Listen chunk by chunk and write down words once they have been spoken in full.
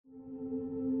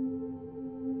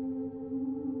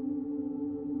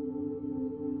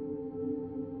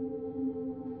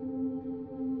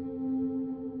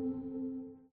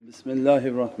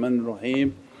Bismillahir Rahmanir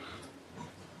Rahim.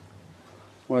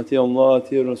 Wa ati'u Allah wa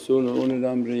ati'u Rasul wa ulil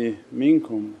amri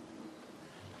minkum.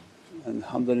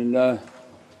 Alhamdulillah,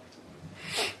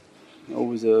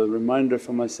 always a reminder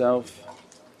for myself,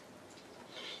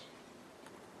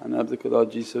 an abduka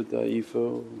al-ajizu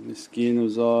da'ifu miskinu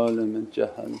zalim and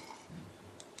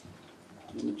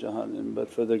jahal, but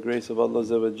for the grace of Allah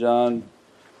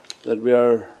that we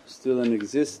are still in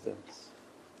existence.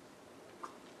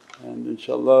 And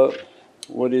inshaAllah,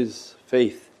 what is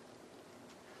faith?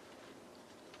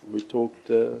 We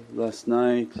talked last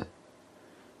night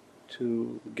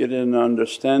to get an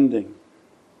understanding,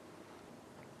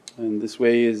 and this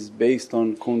way is based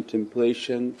on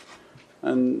contemplation,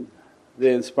 and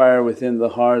they inspire within the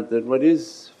heart that what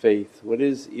is faith, what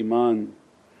is Iman.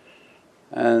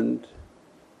 And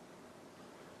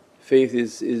faith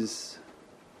is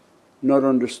not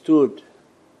understood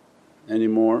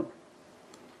anymore,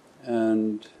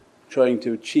 and trying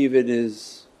to achieve it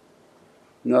is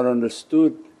not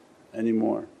understood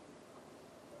anymore.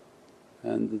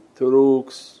 And the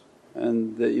turuqs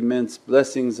and the immense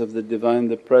blessings of the Divine,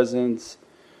 the Presence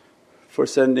for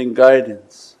sending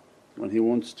guidance. When He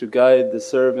wants to guide the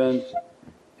servant,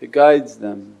 He guides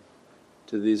them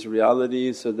to these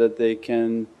realities so that they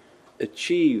can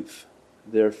achieve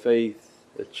their faith,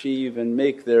 achieve and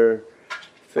make their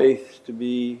faith to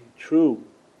be true.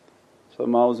 So,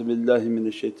 a'udhu billahi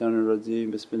minash shaitanir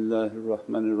rajeem, bismillahir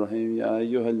rahmanir rahim. Ya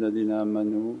ayyuhal ladhina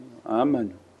amanu,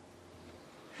 amanu.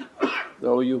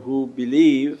 Though you who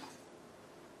believe,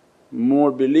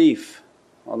 more belief.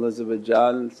 Allah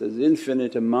says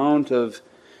infinite amount of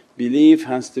belief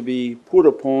has to be put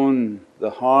upon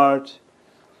the heart,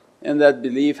 and that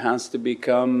belief has to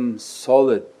become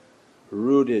solid,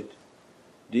 rooted,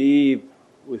 deep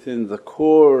within the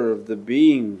core of the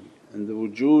being and the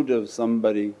wujood of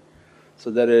somebody, so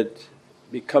that it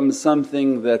becomes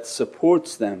something that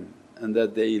supports them and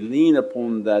that they lean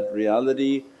upon that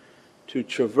reality to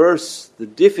traverse the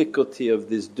difficulty of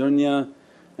this dunya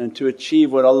and to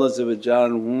achieve what Allah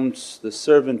wants the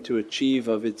servant to achieve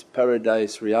of its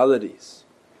paradise realities.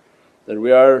 That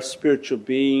we are a spiritual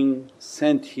being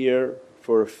sent here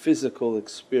for a physical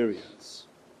experience.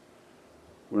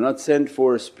 We're not sent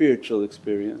for a spiritual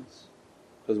experience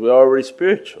because we're already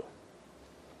spiritual.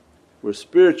 We're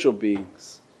spiritual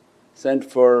beings sent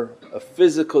for a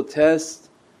physical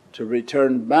test to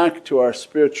return back to our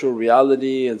spiritual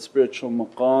reality and spiritual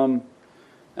maqam,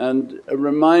 and a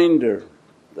reminder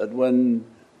that when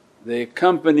they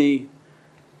accompany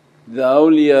the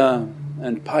awliya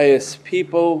and pious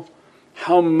people,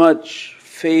 how much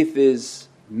faith is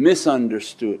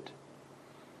misunderstood.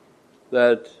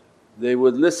 That they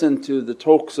would listen to the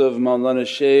talks of Mawlana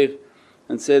Shaykh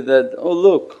and say that, oh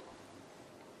look,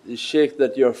 the shaykh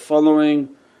that you're following,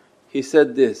 he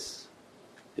said this,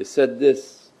 he said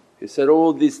this, he said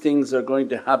all these things are going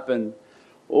to happen,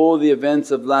 all the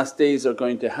events of last days are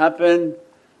going to happen,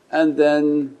 and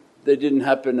then they didn't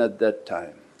happen at that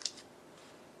time.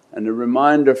 And a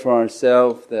reminder for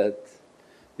ourselves that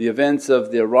the events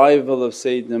of the arrival of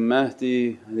Sayyidina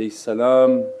Mahdi,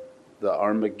 the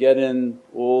Armageddon,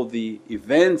 all the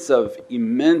events of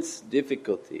immense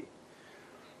difficulty,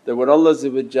 that what Allah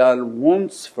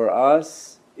wants for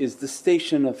us is the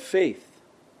station of faith.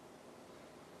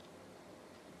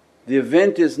 The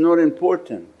event is not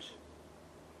important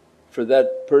for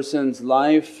that person's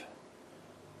life,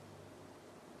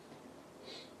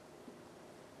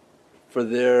 for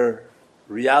their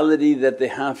reality that they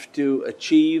have to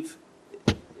achieve.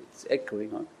 It's echoing,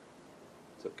 huh?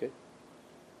 It's okay.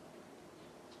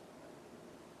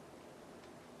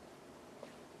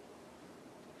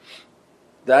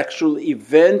 The actual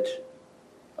event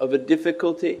of a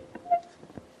difficulty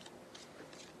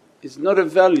is not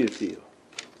of value to you.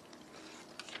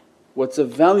 What's of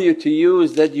value to you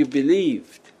is that you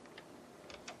believed.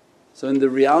 So in the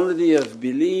reality of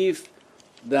belief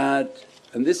that,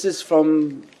 and this is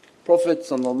from Prophet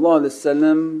to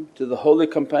the holy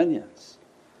companions,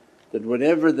 that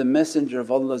whatever the Messenger of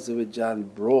Allah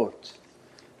brought,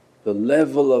 the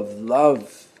level of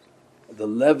love, the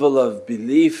level of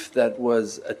belief that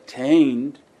was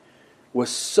attained was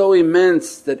so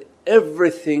immense that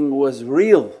everything was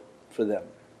real for them.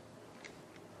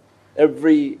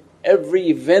 Every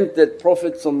event that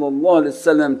Prophet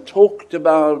talked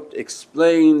about,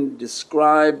 explained,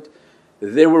 described,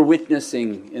 they were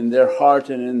witnessing in their heart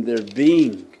and in their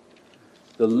being.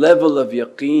 The level of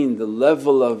yaqeen, the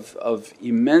level of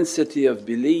immensity of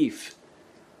belief.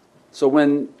 So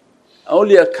when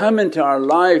awliya come into our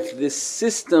life, this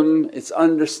system, its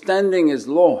understanding is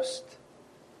lost.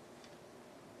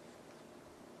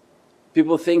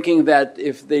 People thinking that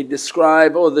if they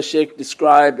describe, oh the shaykh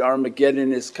described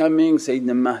Armageddon is coming,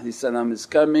 Sayyidina Mahdi salam is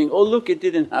coming, oh look it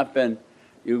didn't happen,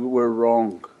 you were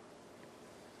wrong.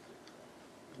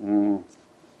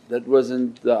 That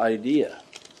wasn't the idea,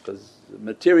 because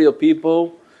material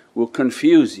people will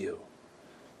confuse you.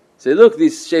 Say, look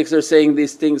these shaykhs are saying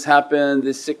these things happen,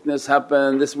 this sickness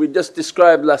happened, this we just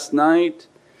described last night.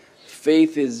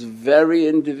 Faith is very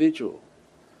individual.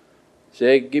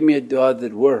 Shaykh, give me a du'a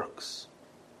that works.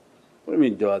 What do you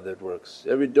mean du'a that works?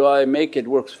 Every du'a I make it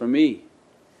works for me.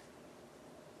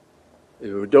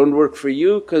 If it don't work for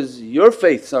you, because your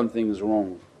faith something's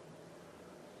wrong.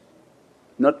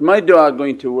 Not my du'a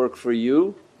going to work for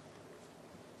you.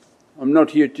 I'm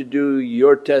not here to do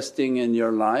your testing in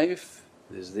your life,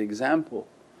 this is the example.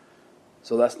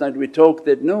 So last night we talked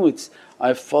that no, it's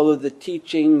I follow the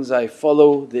teachings, I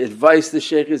follow the advice the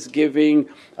shaykh is giving,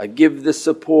 I give the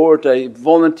support, I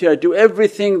volunteer, I do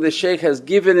everything the shaykh has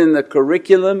given in the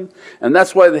curriculum, and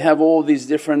that's why they have all these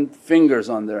different fingers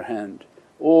on their hand,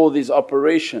 all these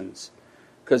operations,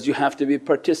 because you have to be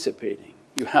participating,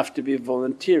 you have to be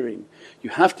volunteering,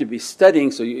 you have to be studying.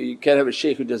 So you can't have a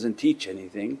shaykh who doesn't teach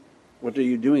anything. What are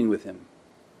you doing with him?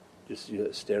 Just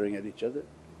staring at each other?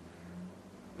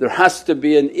 There has to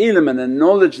be an ilm and a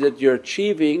knowledge that you're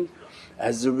achieving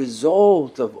as a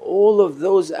result of all of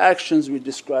those actions we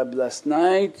described last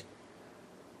night,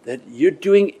 that you're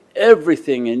doing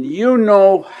everything and you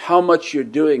know how much you're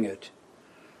doing it.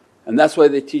 And that's why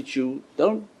they teach you,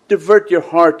 don't divert your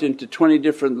heart into 20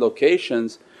 different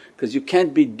locations, because you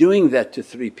can't be doing that to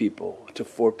 3 people, to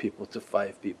 4 people, to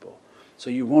 5 people. So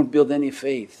you won't build any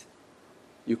faith.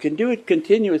 You can do it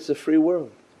continue, it's a free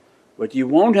world. But you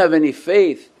won't have any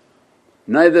faith,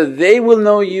 neither they will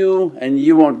know you and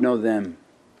you won't know them,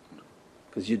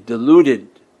 because you diluted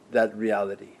that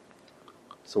reality.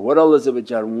 So what Allah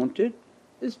wanted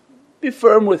is be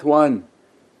firm with one,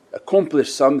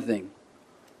 accomplish something.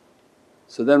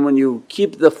 So then when you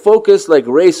keep the focus like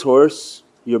racehorse,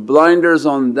 your blinders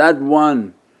on that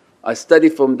one, I study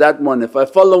from that one. If I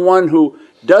follow one who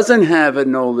doesn't have a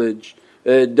knowledge,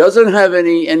 doesn't have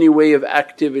any way of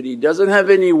activity, doesn't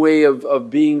have any way of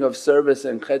being of service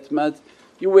and khidmat,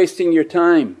 you're wasting your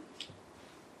time.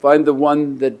 Find the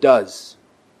one that does.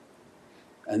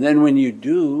 And then when you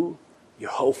do,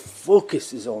 your whole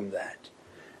focus is on that.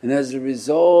 And as a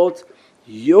result,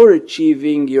 you're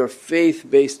achieving your faith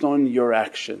based on your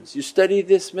actions. You study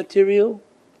this material,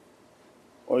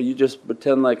 or you just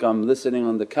pretend like I'm listening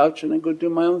on the couch and I go do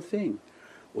my own thing.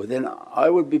 Well then I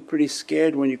would be pretty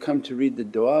scared when you come to read the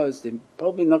du'as, they're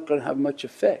probably not going to have much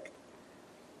effect,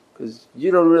 because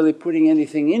you don't really putting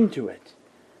anything into it.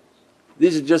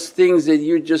 These are just things that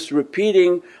you're just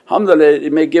repeating. Alhamdulillah,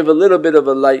 it may give a little bit of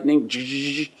a lightning,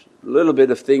 a little bit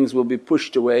of things will be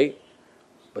pushed away,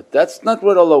 but that's not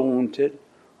what Allah wanted.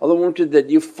 Allah wanted that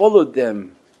you followed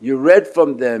them, you read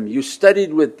from them, you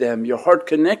studied with them, your heart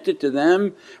connected to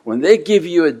them. When they give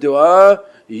you a du'a,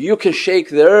 you can shake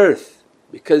the earth,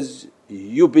 because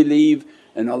you believe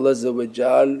and Allah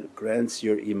grants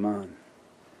your iman.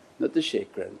 Not the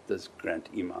shaykh does grant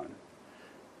iman.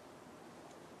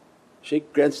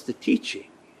 Shaykh grants the teaching.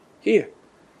 Here,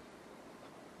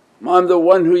 I'm the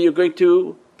one who you're going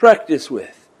to practice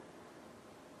with.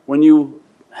 When you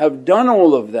have done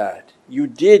all of that, you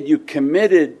did, you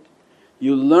committed,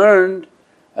 you learned,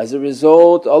 as a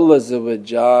result Allah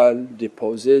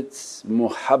deposits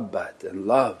muhabbat and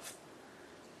love.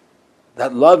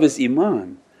 That love is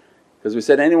iman, because we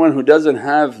said anyone who doesn't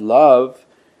have love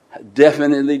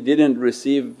definitely didn't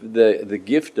receive the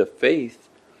gift of faith.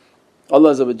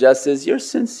 Allah says, you're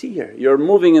sincere, you're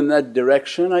moving in that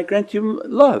direction, I grant you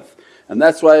love. And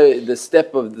that's why the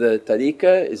step of the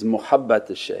tariqah is muhabbat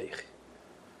al-shaykh.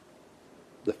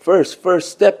 The first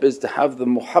step is to have the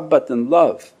muhabbat and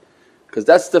love, because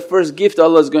that's the first gift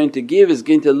Allah is going to give, is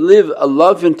going to live a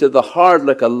love into the heart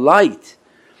like a light.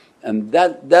 And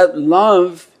that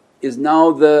love is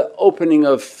now the opening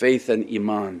of faith and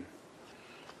iman.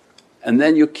 And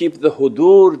then you keep the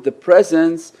hudur, the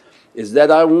presence, is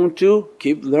that I want to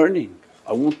keep learning,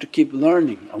 I want to keep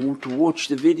learning, I want to watch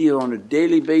the video on a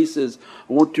daily basis,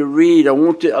 I want to read, I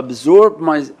want to absorb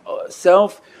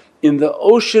myself in the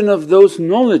ocean of those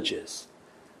knowledges,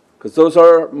 because those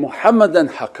are Muhammadan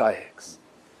haqqaiqs.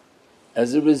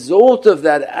 As a result of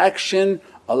that action,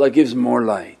 Allah gives more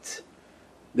light.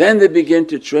 Then they begin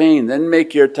to train, then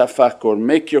make your tafakkur,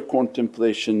 make your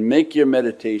contemplation, make your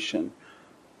meditation.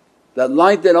 That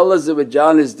light that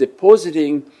Allah is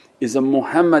depositing is a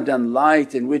Muhammadan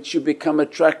light, in which you become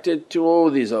attracted to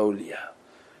all these awliya,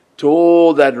 to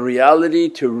all that reality,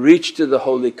 to reach to the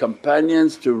holy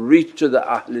companions, to reach to the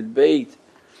Ahlul Bayt.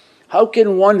 How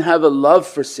can one have a love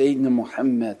for Sayyidina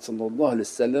Muhammad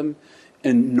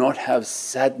and not have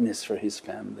sadness for his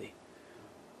family?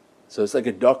 So it's like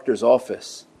a doctor's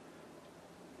office.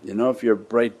 You know, if you're a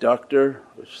bright doctor,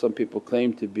 which some people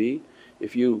claim to be,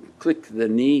 if you click the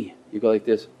knee, you go like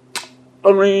this,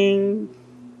 you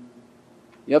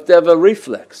have to have a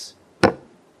reflex.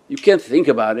 You can't think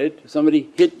about it. If somebody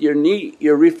hit your knee,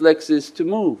 your reflex is to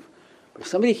move. But if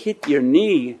somebody hit your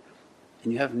knee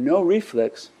and you have no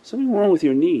reflex, something wrong with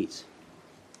your knees.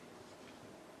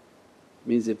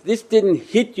 Means if this didn't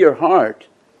hit your heart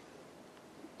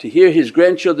to hear his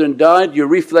grandchildren died, your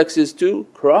reflex is to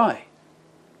cry.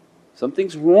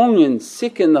 Something's wrong and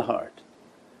sick in the heart.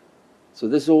 So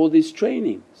there's all these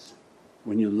trainings.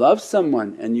 When you love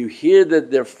someone and you hear that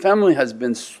their family has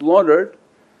been slaughtered,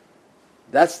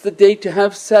 that's the day to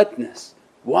have sadness.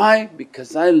 Why?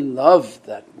 Because I love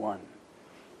that one.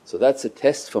 So that's a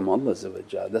test from Allah.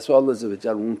 That's what Allah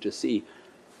wants to see.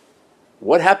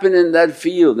 What happened in that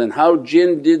field and how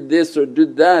jinn did this or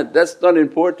did that, that's not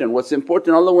important. What's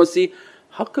important, Allah wants to see,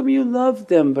 how come you love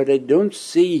them but I don't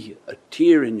see a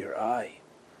tear in your eye?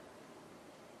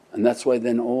 And that's why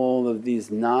then all of these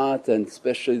naat and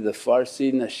especially the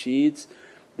Farsi nasheeds,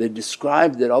 they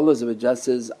describe that Allah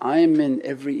says, I am in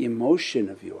every emotion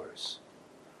of yours.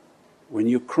 When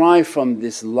you cry from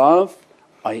this love,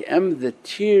 I am the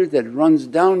tear that runs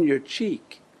down your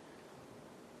cheek.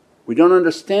 We don't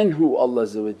understand who Allah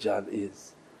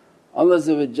is. Allah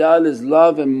is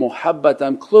love and muhabbat,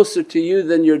 I'm closer to you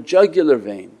than your jugular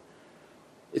vein.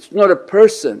 It's not a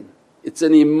person, it's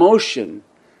an emotion,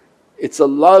 it's a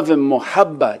love and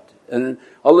muhabbat. And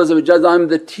Allah I'm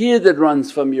the tear that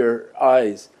runs from your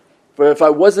eyes. For if I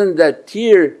wasn't that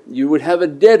tear, you would have a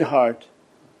dead heart.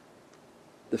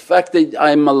 The fact that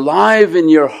I'm alive in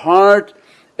your heart,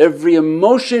 every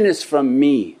emotion is from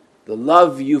me. The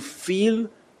love you feel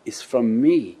is from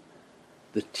me.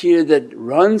 The tear that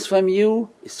runs from you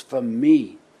is from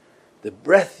me. The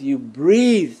breath you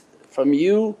breathe from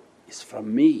you is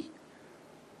from me.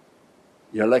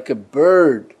 You're like a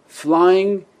bird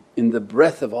flying in the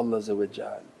breath of Allah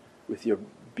with your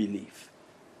belief.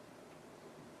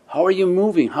 How are you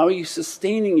moving? How are you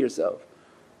sustaining yourself?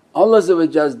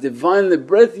 Allah's Divinely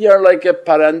breath, you are like a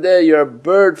parande, you're a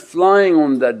bird flying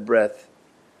on that breath.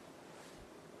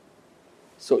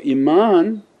 So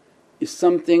Iman is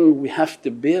something we have to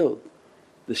build.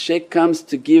 The shaykh comes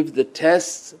to give the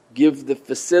tests, give the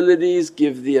facilities,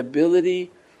 give the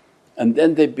ability, and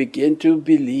then they begin to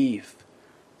believe.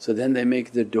 So then they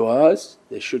make the du'as,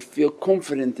 they should feel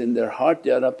confident in their heart,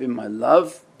 Ya Rabbi my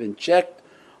love been checked,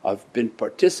 I've been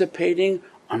participating,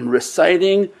 I'm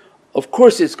reciting, of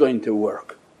course it's going to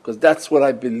work because that's what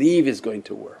I believe is going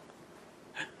to work.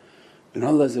 And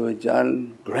Allah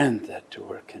grant that to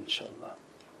work inshaAllah.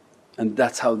 And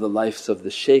that's how the lives of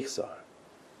the shaykhs are.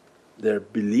 Their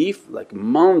belief like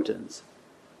mountains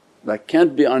that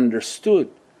can't be understood.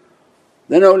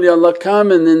 Then awliyaullah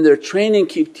come and in their training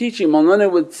keep teaching.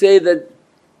 Mawlana would say that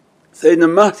Sayyidina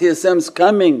Mahdi's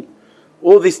coming,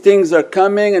 all these things are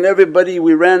coming, and everybody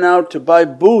we ran out to buy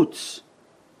boots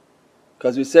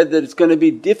because we said that it's going to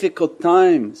be difficult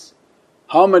times.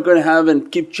 How am I going to have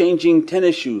and keep changing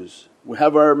tennis shoes? We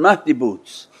have our Mahdi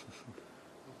boots.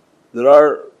 There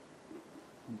are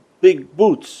big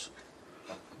boots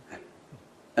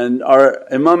and our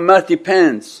Imam Mahdi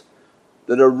pants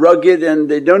that are rugged and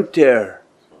they don't tear,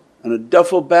 and a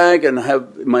duffel bag, and I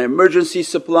have my emergency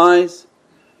supplies.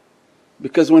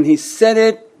 Because when he said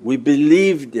it, we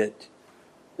believed it.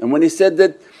 And when he said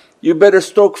that, you better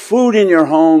stock food in your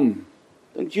home,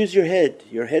 don't use your head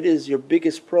is your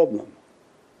biggest problem.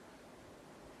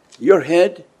 Your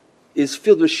head is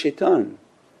filled with shaitan,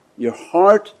 your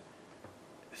heart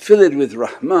fill it with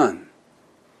Rahman.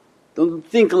 Don't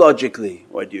think logically,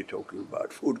 what are you talking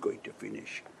about, food going to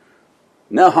finish.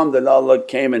 Now alhamdulillah Allah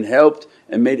came and helped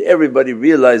and made everybody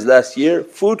realize last year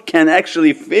food can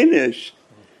actually finish.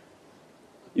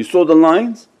 You saw the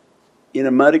lines in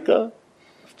America,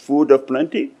 food of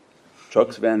plenty,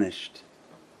 trucks vanished,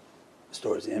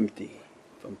 stores empty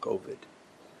from COVID.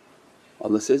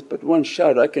 Allah says, but one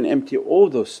shot I can empty all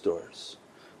those stores.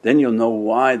 Then you'll know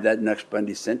why that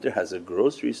Naqshbandi center has a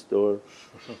grocery store.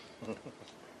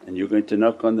 And you're going to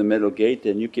knock on the metal gate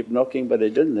and you keep knocking but I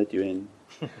didn't let you in.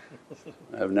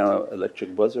 I have now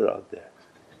electric buzzer out there.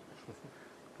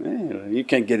 Yeah, you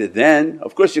can't get it then.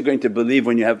 Of course you're going to believe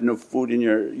when you have no food in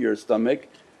your stomach.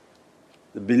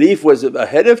 The belief was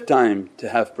ahead of time to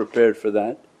have prepared for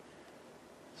that.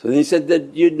 So then he said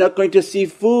that you're not going to see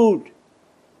food.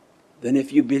 Then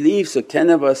if you believe, so 10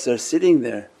 of us are sitting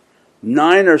there,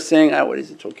 9 are saying, what is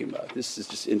he talking about, this is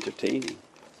just entertaining.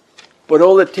 But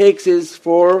all it takes is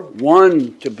for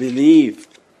one to believe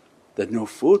that no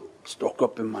food, stock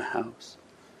up in my house.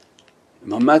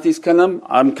 Imam Mahdi's kalam,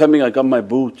 I'm coming, I got my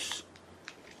boots,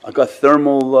 I got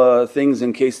thermal things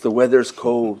in case the weather's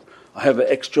cold, I have an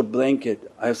extra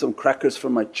blanket, I have some crackers for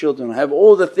my children, I have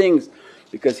all the things.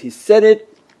 Because he said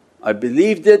it, I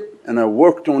believed it and I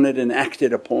worked on it and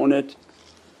acted upon it.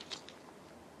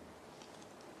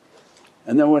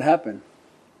 And then what happened?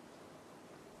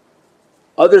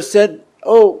 Others said,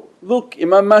 oh look,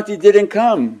 Imam Mahdi didn't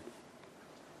come.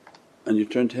 And you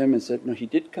turned to him and said, no, he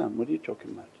did come, what are you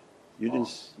talking about? You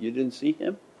didn't see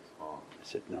him? I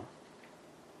said, no.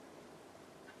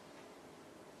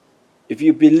 If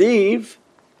you believe,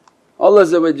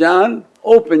 Allah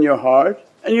open your heart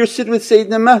and you sit with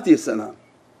Sayyidina Mahdi salam.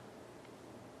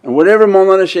 And whatever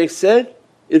Mawlana Shaykh said,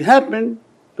 it happened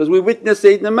because we witnessed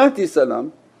Sayyidina Mahdi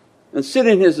salam and sit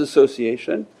in his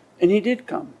association, and he did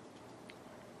come.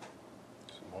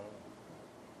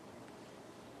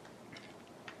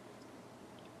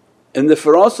 And the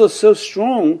firasa is so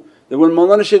strong that when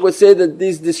Mawlana Shaykh would say that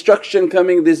there's destruction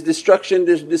coming, there's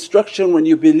destruction, when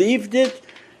you believed it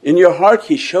in your heart,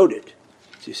 he showed it.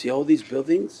 So you see all these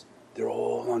buildings, they're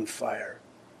all on fire.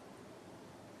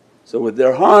 So with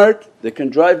their heart they can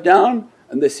drive down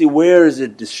and they see where is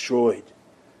it destroyed.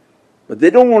 But they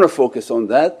don't want to focus on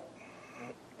that,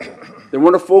 they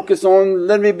want to focus on,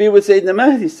 let me be with Sayyidina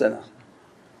Mahdi salam.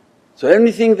 So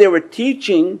anything they were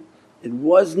teaching, it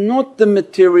was not the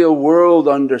material world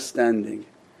understanding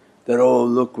that, oh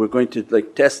look, we're going to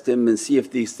test him and see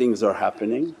if these things are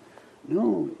happening.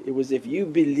 No, it was if you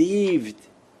believed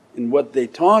in what they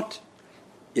taught,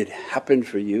 it happened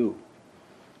for you.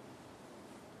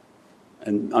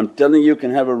 And I'm telling you, can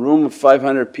have a room of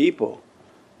 500 people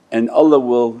and Allah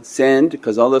will send,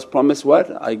 because Allah's promised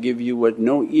what? I give you what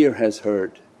no ear has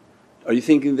heard. Are you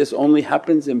thinking this only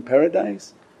happens in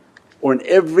paradise? Or in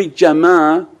every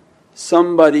jama'ah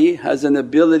somebody has an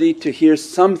ability to hear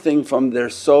something from their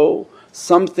soul,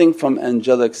 something from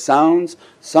angelic sounds,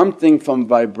 something from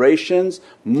vibrations.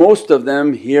 Most of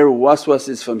them hear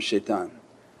waswasis from shaitan.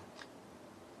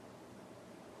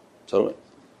 So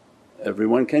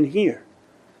everyone can hear.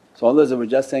 So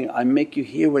Allah saying, I make you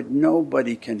hear what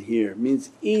nobody can hear,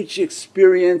 means each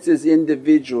experience is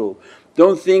individual.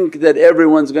 Don't think that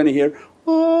everyone's going to hear,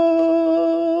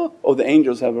 oh the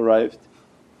angels have arrived.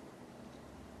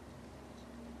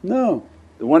 No,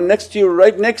 the one next to you,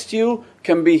 right next to you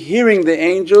can be hearing the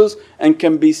angels and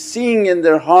can be seeing in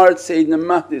their heart Sayyidina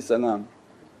Mahdi salam.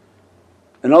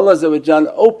 And Allah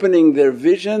opening their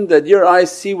vision that your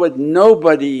eyes see what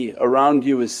nobody around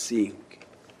you is seeing,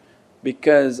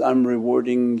 because I'm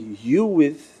rewarding you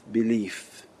with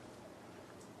belief.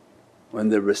 When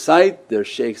they recite, their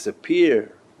shaykhs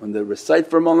appear. When they recite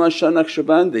for Mawlana Shah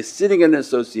Naqshband, they're sitting in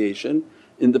association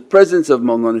in the presence of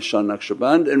Mawlana Shah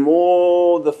Naqshband and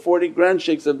all the 40 grand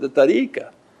shaykhs of the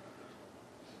tariqah.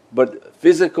 But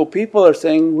physical people are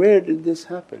saying, where did this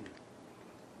happen?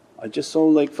 I just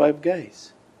saw 5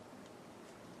 guys.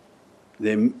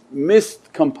 They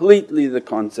missed completely the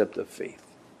concept of faith.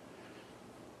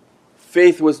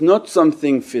 Faith was not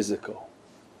something physical.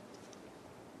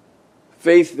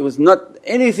 Faith was not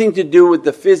anything to do with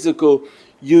the physical.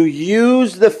 You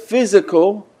use the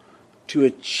physical to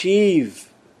achieve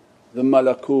the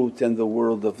malakut and the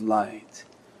world of light.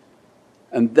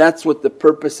 And that's what the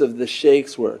purpose of the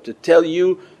shaykhs were, to tell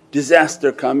you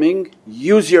disaster coming,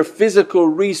 use your physical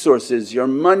resources, your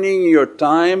money, your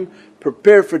time,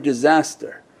 prepare for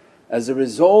disaster. As a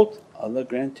result, Allah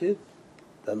granted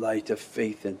the light of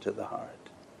faith into the heart.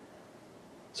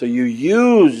 So you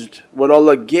used what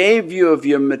Allah gave you of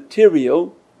your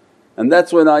material, and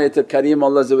that's when Ayatul Kareem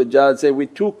Allah say, we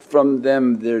took from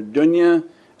them their dunya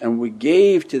and we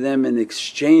gave to them in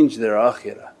exchange their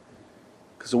akhirah.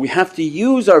 Because we have to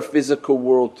use our physical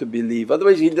world to believe,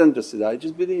 otherwise He doesn't just say, I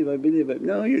just believe, I believe.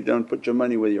 No, you don't, put your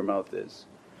money where your mouth is.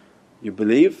 You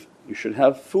believe, you should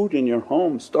have food in your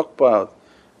home stockpiled,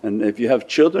 and if you have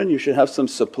children you should have some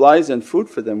supplies and food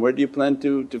for them. Where do you plan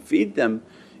to feed them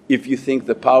if you think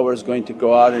the power is going to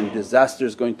go out and disaster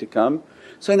is going to come?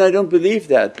 So, and I don't believe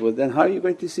that. Well then how are you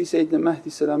going to see Sayyidina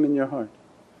Mahdi salam in your heart?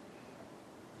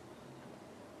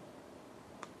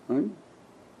 Right?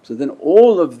 So then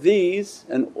all of these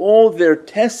and all their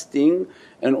testing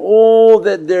and all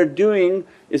that they're doing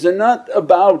is not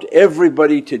about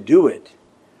everybody to do it,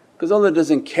 because Allah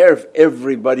doesn't care if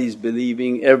everybody's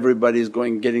believing, everybody's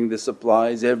getting the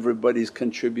supplies, everybody's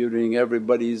contributing,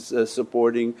 everybody's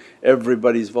supporting,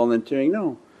 everybody's volunteering.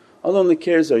 No, Allah only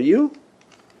cares, are you?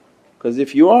 Because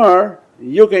if you are,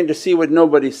 you're going to see what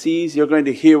nobody sees, you're going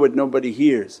to hear what nobody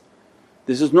hears.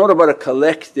 This is not about a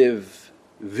collective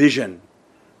vision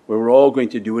where we're all going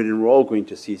to do it and we're all going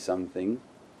to see something.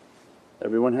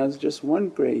 Everyone has just one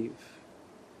grave.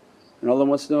 And Allah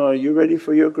wants to know, are you ready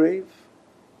for your grave?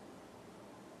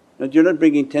 And you're not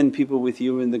bringing 10 people with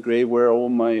you in the grave, where are all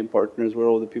my partners, where are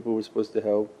all the people we're supposed to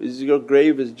help. Your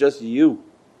grave is just you.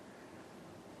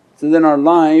 So then our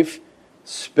life,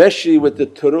 especially with the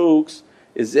turuqs,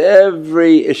 is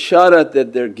every isharat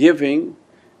that they're giving,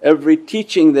 every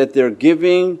teaching that they're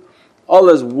giving,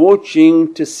 Allah's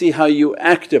watching to see how you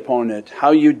act upon it, how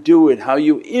you do it, how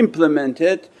you implement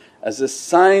it as a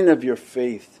sign of your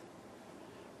faith.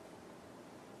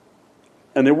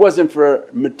 And it wasn't for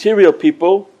material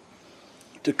people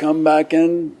to come back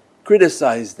and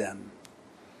criticize them,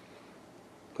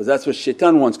 because that's what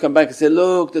shaitan wants. Come back and say,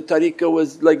 look, the tariqah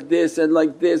was like this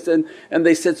and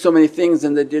they said so many things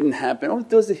and they didn't happen. Oh,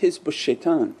 those are hizb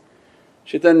shaitan.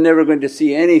 Shaitan never going to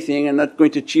see anything and not going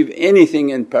to achieve anything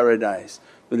in paradise.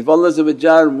 But if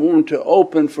Allah want to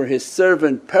open for His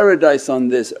servant paradise on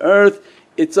this earth,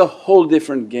 it's a whole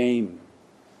different game.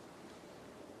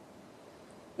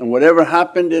 And whatever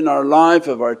happened in our life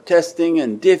of our testing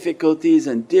and difficulties,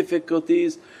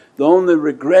 the only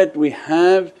regret we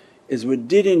have is we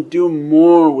didn't do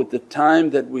more with the time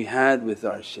that we had with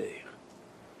our shaykh.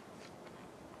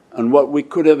 And what we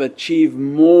could have achieved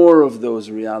more of those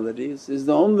realities is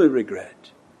the only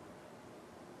regret.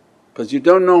 Because you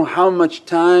don't know how much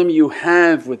time you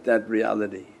have with that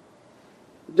reality.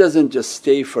 It doesn't just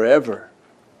stay forever.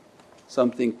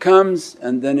 Something comes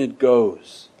and then it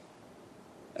goes.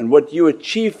 And what you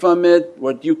achieve from it,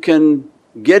 what you can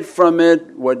get from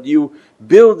it, what you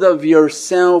build of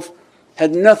yourself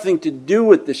had nothing to do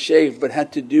with the shaykh but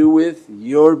had to do with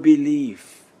your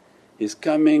belief. His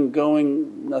coming,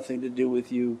 going, nothing to do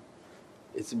with you.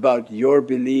 It's about your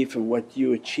belief and what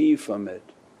you achieve from it.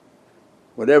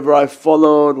 Whatever I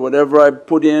followed, whatever I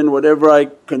put in, whatever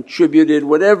I contributed,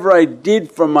 whatever I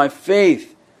did from my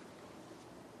faith.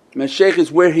 My shaykh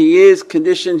is where he is,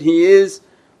 condition he is,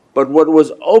 but what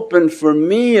was open for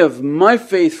me of my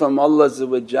faith from Allah,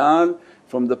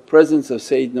 from the presence of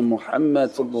Sayyidina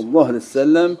Muhammad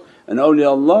and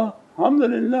awliyaullah,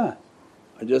 alhamdulillah.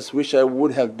 I just wish I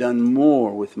would have done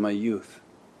more with my youth.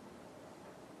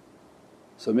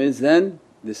 So means then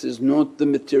this is not the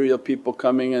material people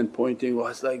coming and pointing,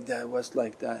 what's like that, what's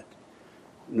like that.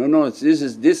 No,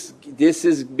 this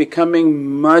is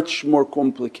becoming much more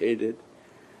complicated.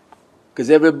 Because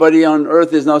everybody on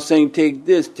earth is now saying, take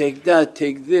this, take that,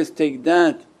 take this, take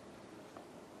that.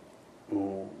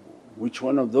 Oh, which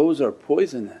one of those are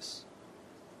poisonous?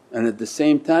 And at the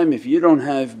same time, if you don't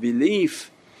have belief,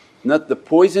 not the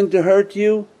poison to hurt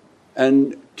you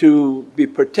and to be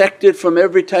protected from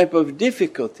every type of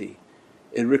difficulty,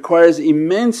 it requires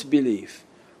immense belief.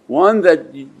 One,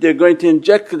 that they're going to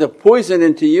inject the poison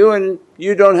into you and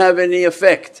you don't have any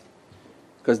effect.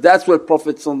 Because that's what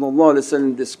Prophet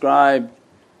described,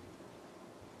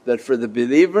 that for the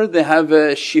believer they have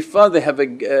a shifa, they have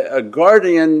a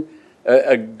guardian,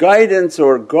 a guidance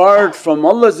or guard from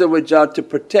Allah to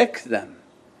protect them.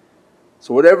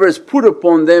 So whatever is put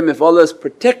upon them, if Allah is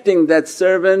protecting that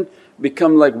servant,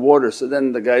 become like water. So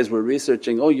then the guys were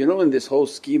researching, oh in this whole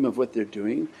scheme of what they're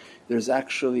doing, there's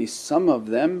actually some of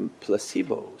them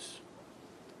placebos,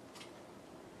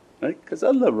 right? Because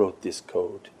Allah wrote this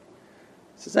code.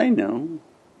 Says, I know,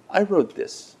 I wrote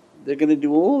this, they're going to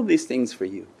do all these things for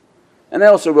you. And I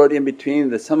also wrote in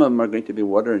between that some of them are going to be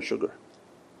water and sugar.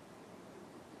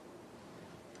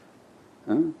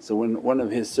 So when one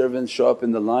of His servants show up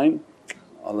in the line,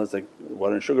 Allah's like,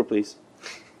 water and sugar please.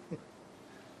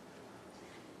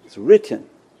 It's written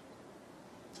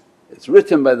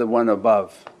by the one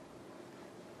above.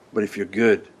 But if you're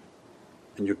good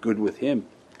and you're good with Him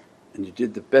and you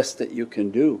did the best that you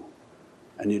can do,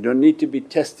 and you don't need to be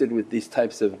tested with these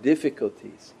types of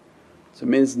difficulties. So it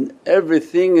means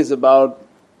everything is about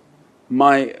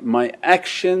my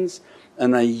actions,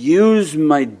 and I use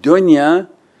my dunya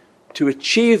to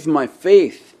achieve my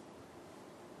faith.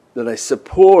 That I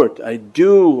support, I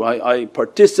do, I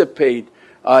participate,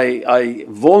 I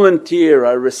volunteer,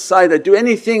 I recite, I do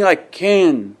anything I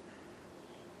can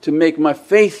to make my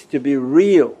faith to be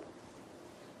real.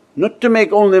 Not to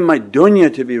make only my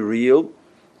dunya to be real.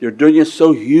 Your dunya is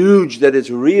so huge that it's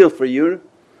real for you,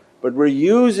 but we're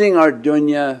using our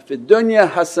dunya, fi dunya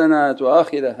hasanat wa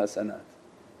akhirah hasanat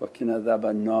wa qina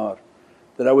adhaban nar.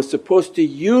 That I was supposed to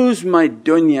use my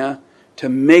dunya to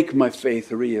make my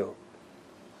faith real.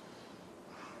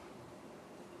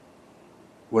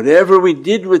 Whatever we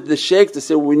did with the shaykh, they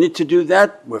say, we need to do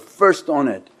that, we're first on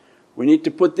it. We need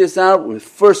to put this out, we're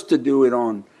first to do it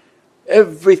on.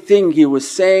 Everything he was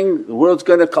saying, the world's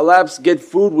going to collapse, get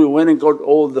food, we went and got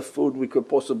all the food we could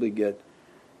possibly get.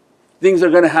 Things are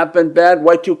going to happen bad,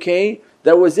 Y2K,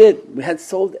 that was it. We had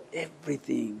sold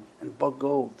everything and bought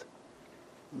gold,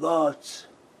 lots.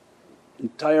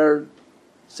 Entire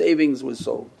savings was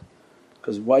sold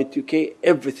because Y2K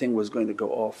everything was going to go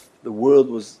off. The world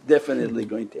was definitely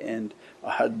going to end.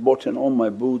 I had bought in all my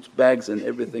boots, bags and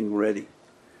everything ready.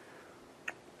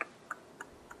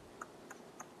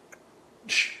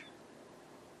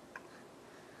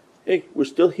 Hey, we're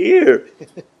still here.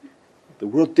 The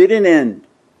world didn't end.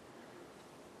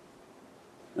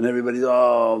 And everybody's,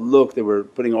 oh look, they were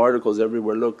putting articles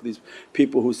everywhere, look these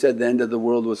people who said the end of the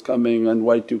world was coming and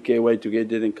Y2K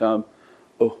didn't come.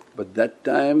 Oh, but that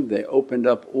time they opened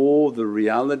up all the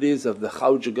realities of the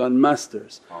Khawajagan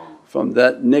masters. From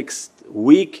that next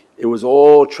week it was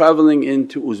all travelling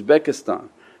into Uzbekistan,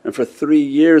 and for 3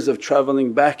 years of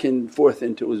travelling back and forth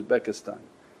into Uzbekistan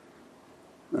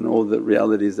and all the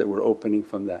realities that were opening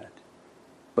from that.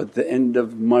 But the end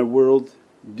of my world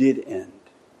did end,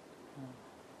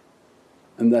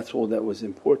 and that's all that was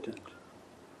important.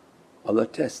 Allah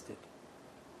tested,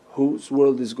 whose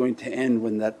world is going to end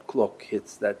when that clock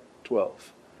hits that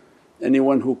 12?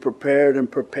 Anyone who prepared and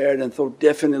thought,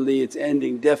 definitely it's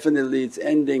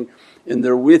ending, and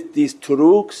they're with these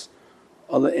turuqs,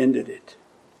 Allah ended it.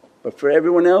 But for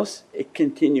everyone else it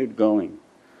continued going,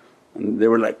 and they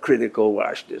were like critical,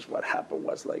 watch this, what happened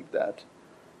was like that.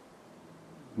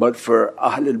 But for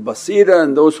Ahlul Basira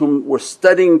and those whom were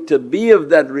studying to be of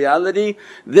that reality,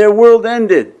 their world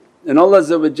ended and Allah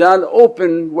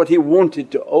opened what He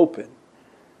wanted to open.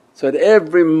 So at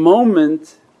every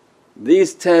moment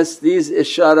these tests, these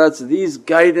isharats, these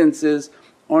guidances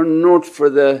are not for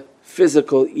the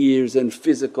physical ears and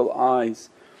physical eyes,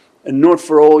 and not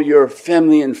for all your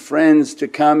family and friends to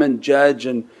come and judge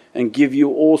and give you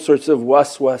all sorts of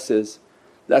waswases.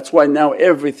 That's why now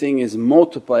everything is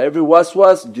multiplied. Every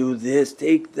waswas, do this,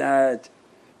 take that.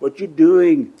 What you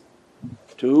doing?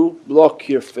 To block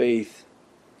your faith,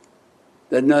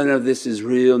 that none of this is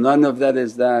real, none of that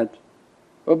is that.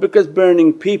 Well, because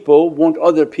burning people want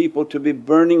other people to be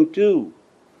burning too.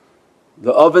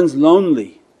 The oven's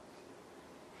lonely.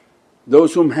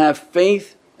 Those whom have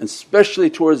faith, and especially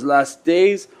towards last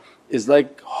days, is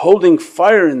like holding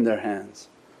fire in their hands.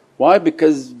 Why?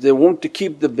 Because they want to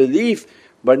keep the belief.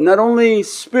 But not only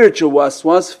spiritual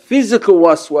waswas, physical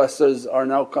waswasas are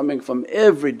now coming from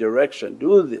every direction,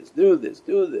 do this, do this,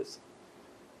 do this.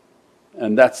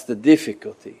 And that's the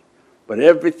difficulty. But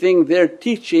everything they're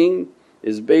teaching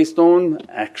is based on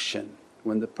action.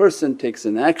 When the person takes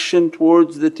an action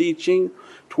towards the teaching,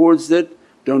 towards it,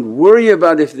 don't worry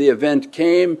about if the event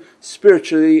came,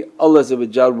 spiritually Allah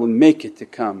will make it to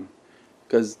come.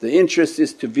 Because the interest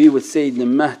is to be with Sayyidina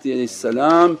Mahdi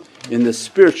in the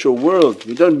spiritual world.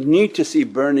 We don't need to see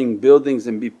burning buildings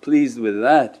and be pleased with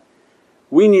that.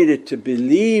 We needed to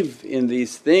believe in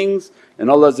these things and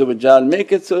Allah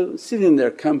make it so, sit in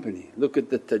their company, look at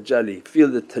the tajalli, feel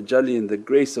the tajalli and the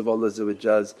grace of Allah's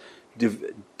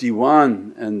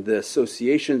diwan and the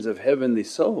associations of heavenly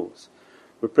souls.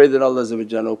 We pray that Allah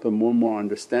open more and more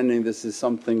understanding. This is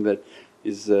something that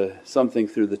is something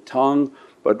through the tongue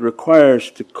but requires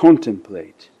to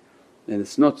contemplate, and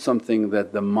it's not something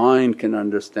that the mind can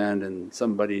understand and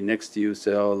somebody next to you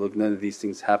say, oh look, none of these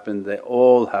things happened, they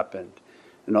all happened.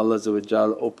 And Allah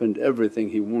opened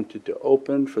everything He wanted to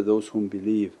open for those whom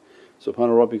believe. Subhana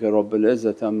rabbika rabbil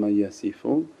izzati amma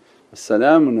yasifoon,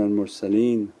 was-salaamun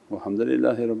al-mursaleen,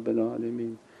 walhamdulillahi rabbil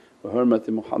alameen. Bi hurmati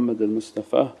Muhammad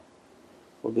al-Mustafa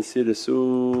wa bi sirri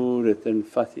Surat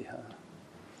al-Fatiha.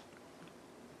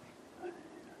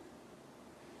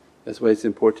 That's why it's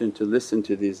important to listen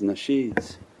to these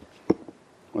nasheeds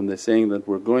when they're saying that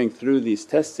we're going through these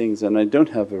testings and I don't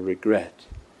have a regret.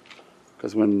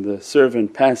 Because when the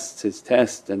servant passes his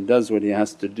test and does what he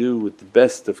has to do with the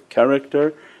best of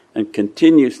character and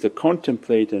continues to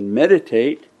contemplate and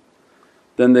meditate,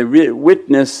 then they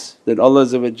witness that Allah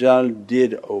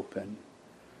did open,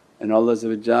 and Allah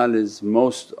is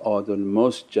most adil,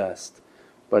 most just.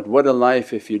 But what a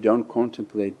life if you don't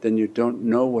contemplate, then you don't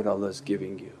know what Allah is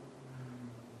giving you.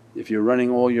 If you're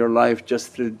running all your life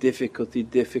just through difficulty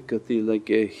like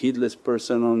a heedless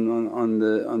person on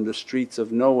the streets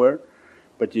of nowhere,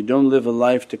 but you don't live a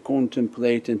life to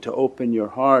contemplate and to open your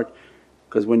heart,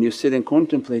 because when you sit and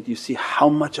contemplate you see how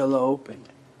much Allah opened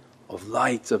of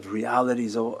lights, of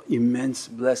realities, of immense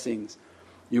blessings.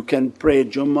 You can pray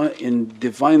Jummah in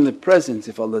Divinely Presence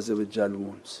if Allah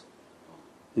wants.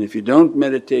 And if you don't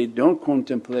meditate, don't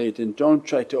contemplate and don't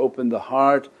try to open the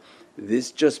heart,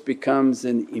 this just becomes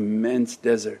an immense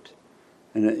desert.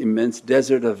 in an immense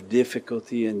desert of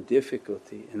difficulty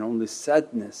and only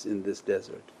sadness in this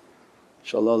desert.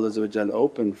 InshaAllah Allah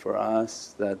open for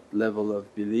us that level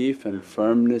of belief and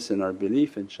firmness in our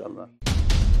belief inshaAllah.